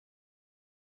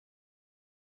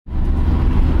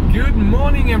Good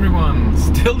morning, everyone.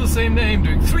 Still the same name,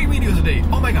 doing 3 videos a day.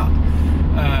 Oh my god.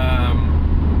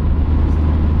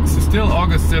 This is still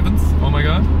August 7th. Oh my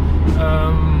god.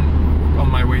 On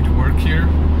my way to work here.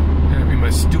 In my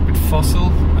stupid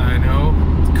Fossil. I know.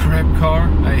 Crap car.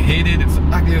 I hate it. It's the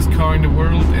ugliest car in the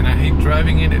world, and I hate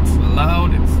driving it. It's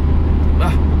loud. It's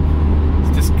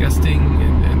disgusting,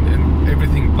 and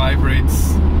everything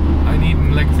vibrates. I need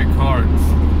an electric car.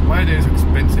 Why are they so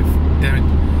expensive? Damn it.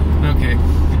 Okay.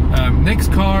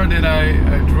 Next car that I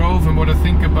drove and what I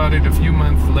think about it a few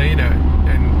months later,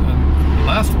 and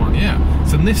last one, yeah,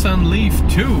 it's a Nissan Leaf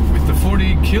 2 with the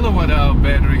 40 kilowatt hour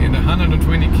battery and a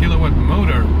 120 kilowatt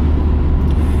motor.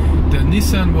 The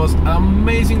Nissan was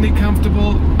amazingly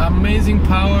comfortable, amazing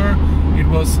power. It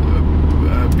was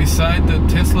beside the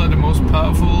Tesla the most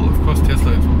powerful. Of course,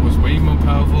 Tesla was way more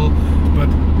powerful, but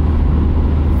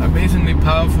amazingly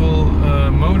powerful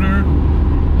motor.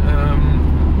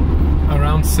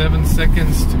 Around 7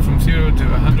 seconds from 0 to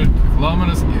 100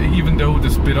 kilometers, even though the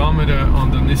speedometer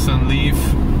on the Nissan Leaf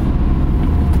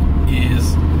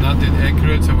is not that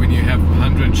accurate. So when you have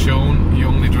 100 shown, you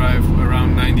only drive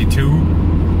around 92.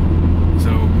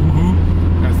 So woohoo,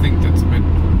 I think that's a bit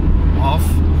off.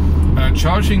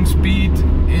 Charging speed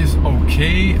is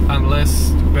okay unless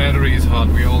the battery is hot.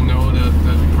 We all know the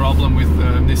problem with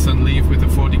the Nissan Leaf with the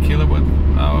 40 kilowatt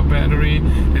hour battery,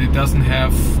 that it doesn't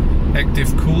have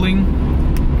active cooling.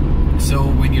 So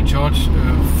when you charge,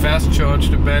 fast charge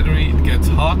the battery, it gets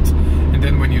hot, and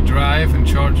then when you drive and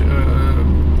charge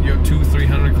your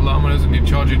 200-300 kilometers and you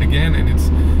charge it again, and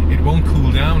it won't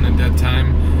cool down at that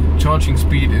time. Charging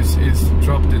speed is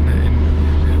dropped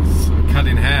it's cut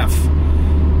in half.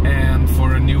 And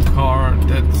for a new car,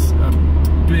 that's a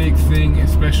big thing,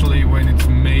 especially when it's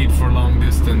made for long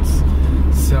distance.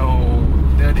 So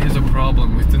that is a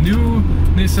problem. With the new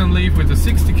Nissan Leaf with a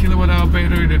 60 kilowatt hour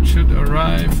battery that should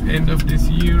arrive end of this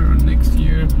year or next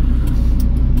year,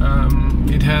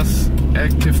 it has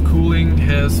active cooling,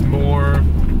 has more,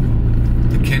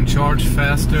 it can charge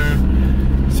faster.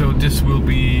 So this will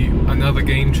be another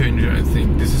game changer, I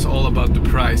think. This is all about the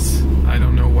price. I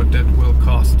don't know what that will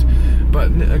cost.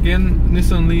 But again,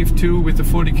 Nissan Leaf 2 with the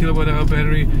 40 kilowatt hour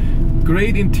battery,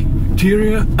 great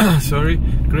interior, sorry,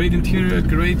 great interior,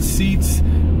 great seats,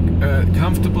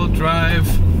 comfortable drive,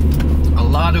 a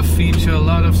lot of feature, a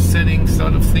lot of settings, a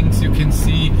lot of things you can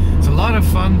see. It's a lot of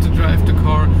fun to drive the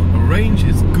car. The range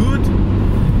is good,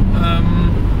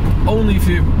 only if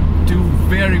you do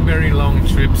very, very long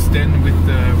trips. Then with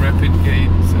the rapid gate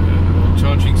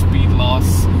charging speed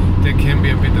loss, that can be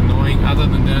a bit annoying. Other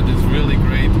than that, it's really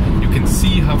great. You can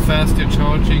see how fast you're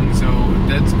charging, so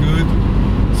that's good.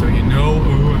 So you know,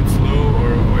 oh, I'm slow,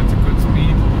 or it's a good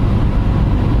speed.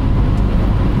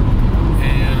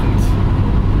 And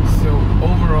so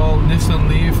overall, Nissan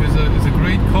Leaf is a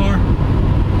great car.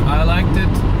 I liked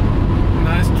it.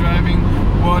 Nice driving.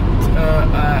 What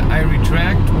I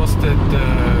retract was that the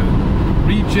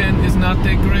regen is not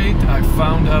that great. I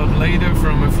found out later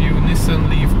from a few Nissan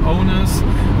Leaf owners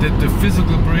that the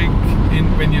physical brake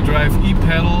when you drive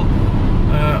e-pedal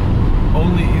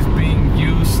only is being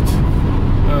used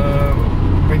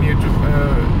when you're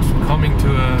coming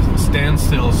to a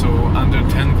standstill, so under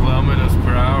 10 kilometers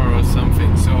per hour or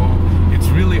something. So it's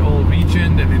really all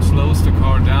regen, and it slows the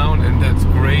car down, and that's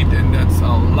great, and that's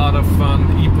a lot of fun.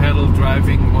 E-pedal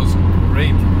driving was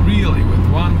great, really, with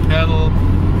one pedal,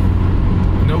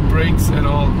 no brakes at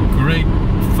all. Great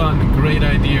fun, great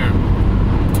idea.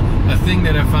 A thing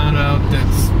that I found out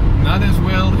that's not as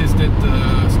well is that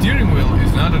the steering wheel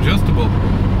is not adjustable.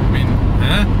 I mean,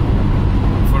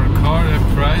 for a car that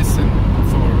price and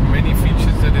for many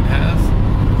features that it has,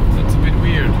 that's a bit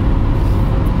weird.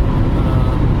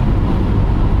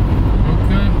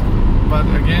 Okay, but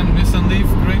again, Nissan Leaf,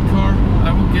 great car. I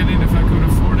would get it if I could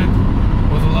afford it.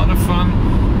 It was a lot of fun.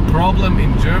 Problem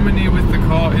in Germany with the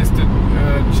car is the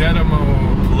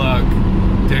GoPro plug.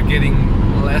 They're getting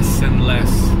less and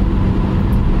less,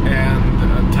 and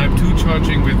Type 2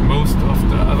 charging with most of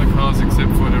the other cars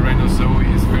except for the Renault Zoe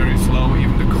is very slow.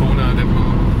 Even the Kona that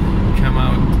will come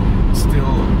out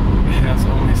still has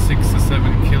only 6 or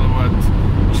 7 kilowatt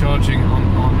charging on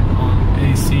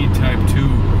AC Type 2,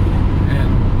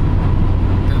 and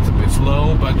that's a bit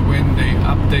slow. But when they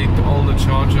update all the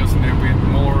chargers and there will be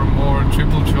more and more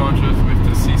triple chargers with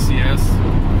the CCS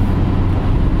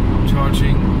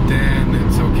charging, then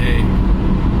it's okay.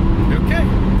 Okay.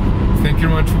 Thank you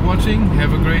very much for watching.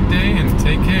 Have a great day and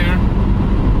take care.